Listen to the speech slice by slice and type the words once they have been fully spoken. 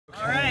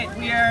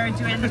are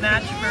doing the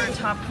match for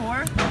top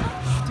 4.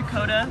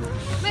 Dakota,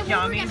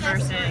 Yami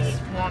versus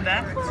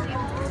Wombat.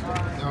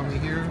 Yami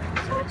here.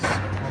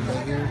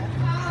 Wombat here.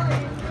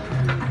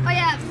 Oh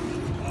yeah.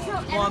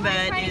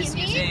 Wombat is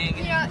using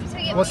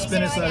what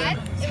spin is that?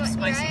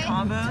 Spicy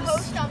combos.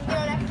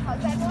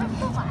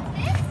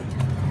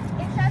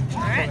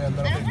 Alright.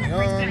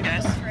 There,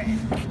 guys.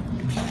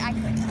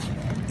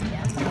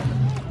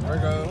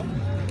 Virgo.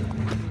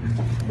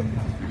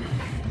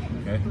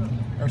 Okay.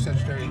 Or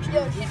Sagittario.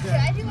 Yo, should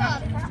I do did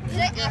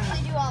I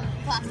actually do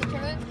plastic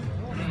turbo?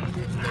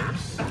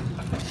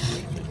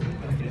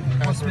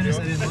 What spin is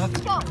that in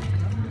left?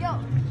 Yo.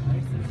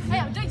 Hey,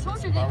 I'm doing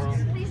closer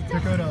than please.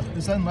 Dakota,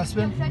 is that in left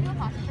spin? Should I do a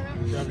plastic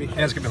turbo?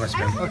 Yeah, it's gonna be left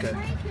spin. Okay.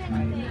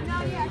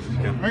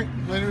 Alright,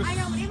 ladies,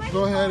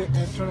 go ahead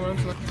and turn around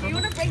to the Do you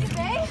want to break a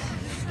bay?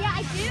 Yeah,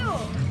 I do.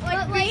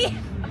 Like me?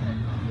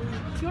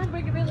 Do you want to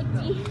break a bay like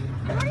me?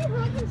 I'm already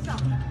broken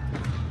some.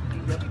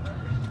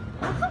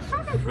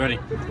 Ready.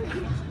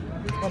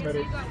 I'm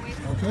ready.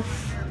 Okay.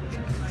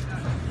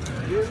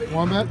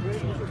 Wombat.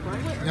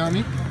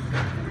 Yami.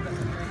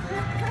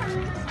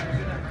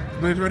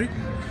 Blades ready?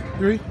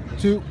 3,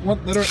 2, 1,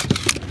 let her.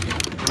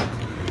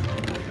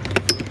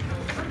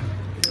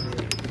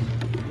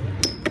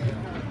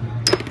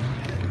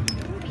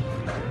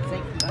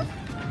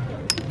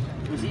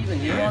 Was he even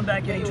here?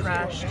 Wombat getting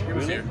trashed.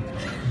 Really?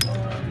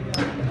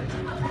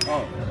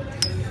 Oh.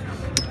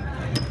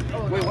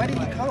 Wait, why did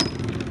he come?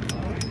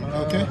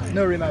 Okay,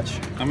 no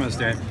rematch. I'm gonna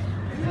stay.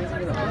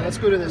 Let's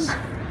go to this.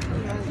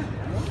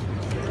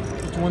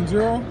 It's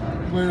 1-0.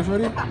 Players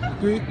ready?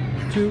 3,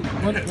 2,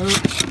 1, let her.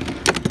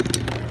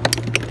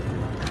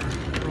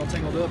 We're all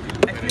tangled up.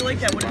 I feel like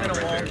that would have been a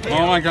wall KO.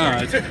 Oh my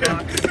god.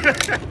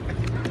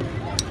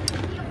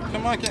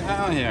 Come on, get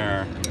out of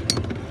here.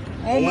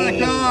 Oh my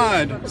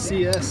god.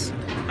 CS.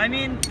 I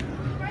mean,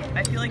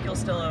 I feel like you'll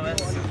still owe us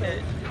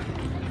it.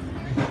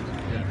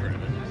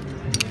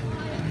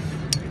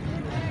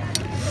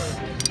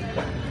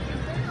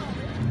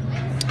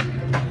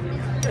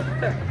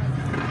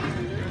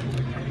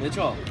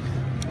 Mitchell.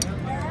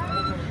 I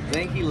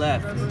think he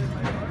left.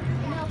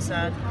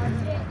 Sad.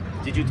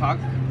 Did you talk?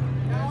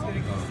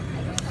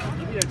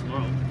 He'll be there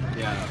tomorrow.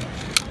 Yeah.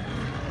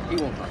 He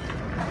won't talk.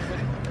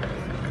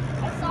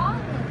 I saw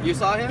him. You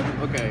saw him?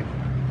 Okay.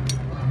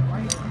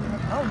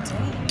 Oh,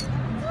 dang.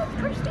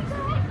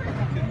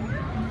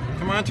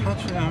 Come on,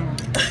 touch him.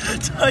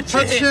 Touch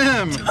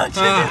him! Touch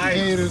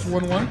It is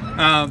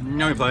 1-1.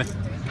 No, we play.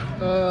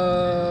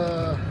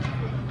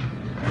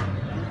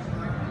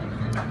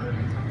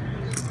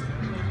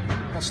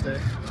 I'll stay.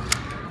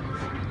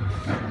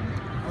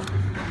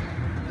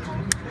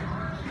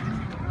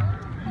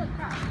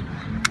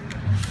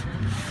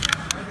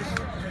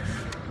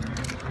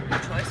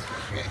 Choice.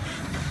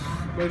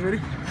 Guys ready?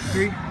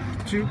 3,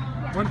 2,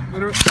 1,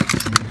 let her.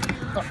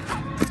 Oh.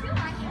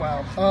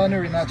 Wow. No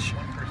rematch.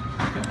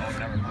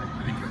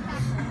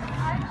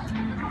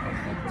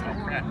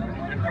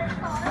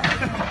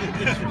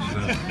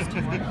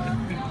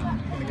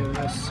 Gonna go to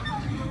this.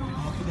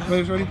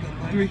 Guys ready?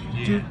 3,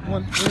 2,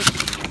 1, let her.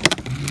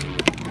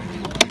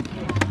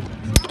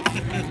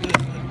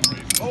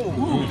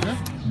 Oh. Okay.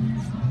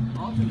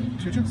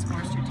 2-2.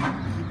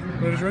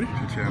 Guys ready?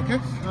 2-2. Okay.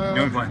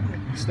 No, we play.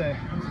 Stay.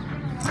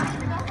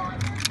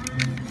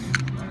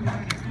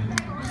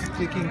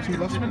 Taking 2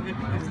 left spin.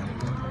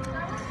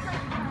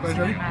 Guys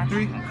ready?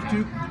 3,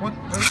 2, 1.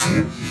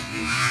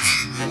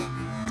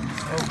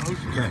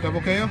 Okay.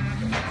 Double KO.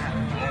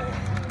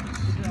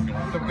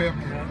 Double KO.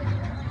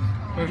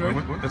 Guys ready?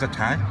 There's a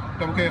tie?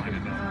 Double KO.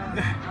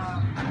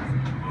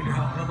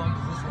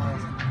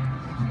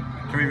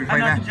 Can we I'm replay not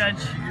that? the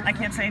judge. I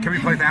can't say Can we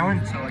anything. play that one?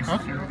 Huh?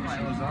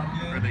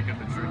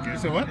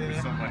 So what?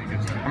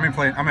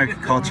 I'm gonna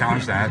call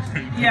challenge that.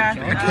 Yeah.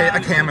 A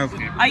camo.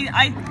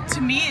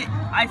 To me,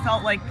 I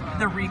felt like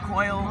the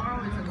recoil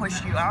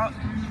pushed you out,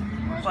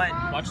 but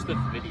Watch the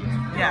video.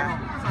 yeah.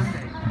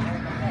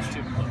 It's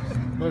too close.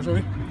 Guys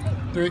ready?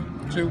 3,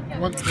 2,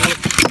 1.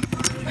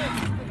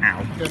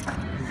 Ow. Okay.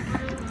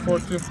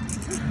 4-2.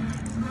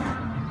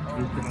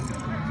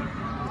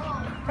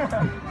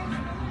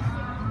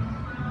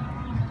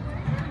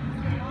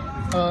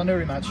 No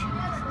rematch.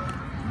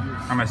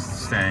 I'm gonna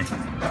stay. I'm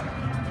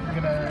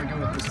gonna go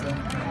with this then.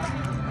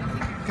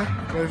 Okay,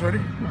 guys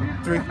ready?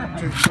 3, 2,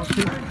 1,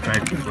 2.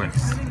 Right,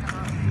 flicks.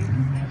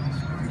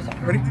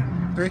 Ready?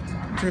 3,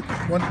 2,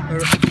 1.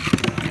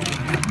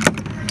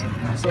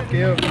 Stop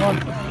KO, come on.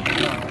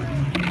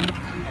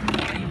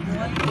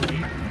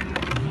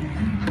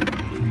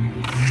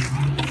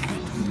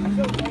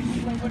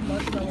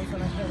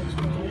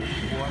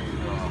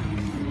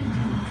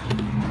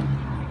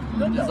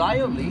 Does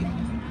Zio leave?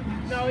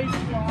 No, he's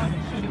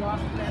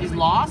lost. He's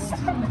lost?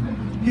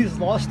 He's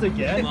lost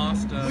again?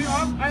 Lost.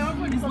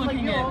 He's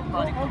looking at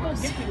body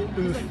cams.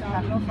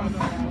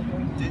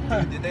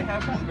 Did they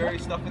have blueberry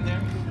stuff in there?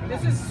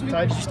 This is sweet.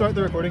 Ty, did you start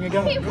the recording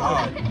again? He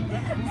won.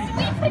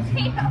 Sweet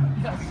potato.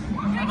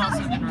 I've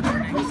also been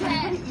recording.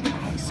 Okay.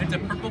 It's a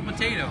purple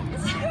potato.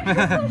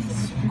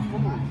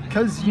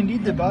 Because you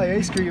need to buy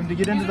ice cream to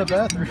get into the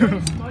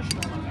bathroom.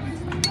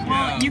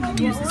 Well, you can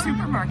use the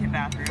supermarket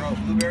bathroom. Bro,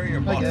 blueberry or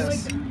I bus?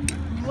 guess.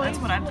 That's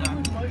what I've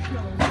done.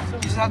 You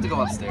just have to go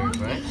upstairs,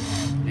 right?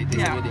 They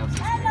Yeah. the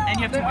upstairs. And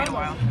you have to wait a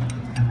while.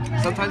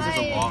 Sometimes there's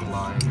a long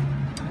line.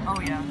 Oh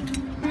yeah.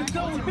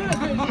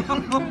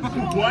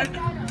 What?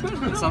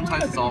 And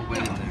sometimes it's all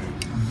wet in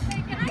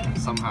there.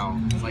 Somehow.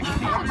 It's like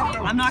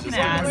I'm not gonna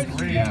ask.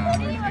 yeah.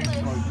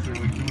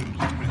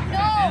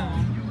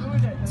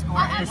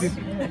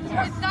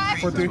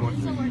 Four, three.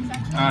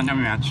 No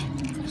match.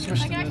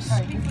 Switch to this. I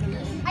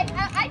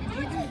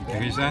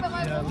Who's that? but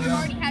my mom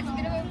already has a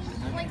bit of a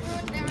like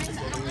there.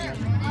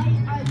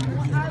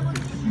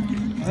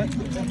 Alright.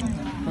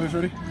 Always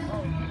ready?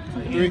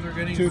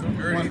 3, 2, 1,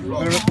 let it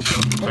rip.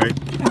 Sorry.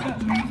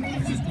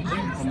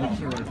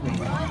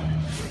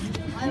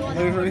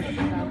 Always ready?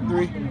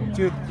 3,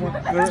 2, 1,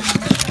 let it rip.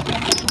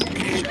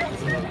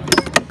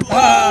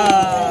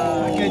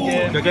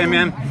 Good game,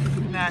 man.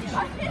 Match.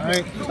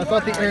 Alright, I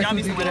thought the air was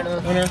Yami's going to get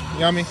winning. winner.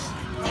 Yami.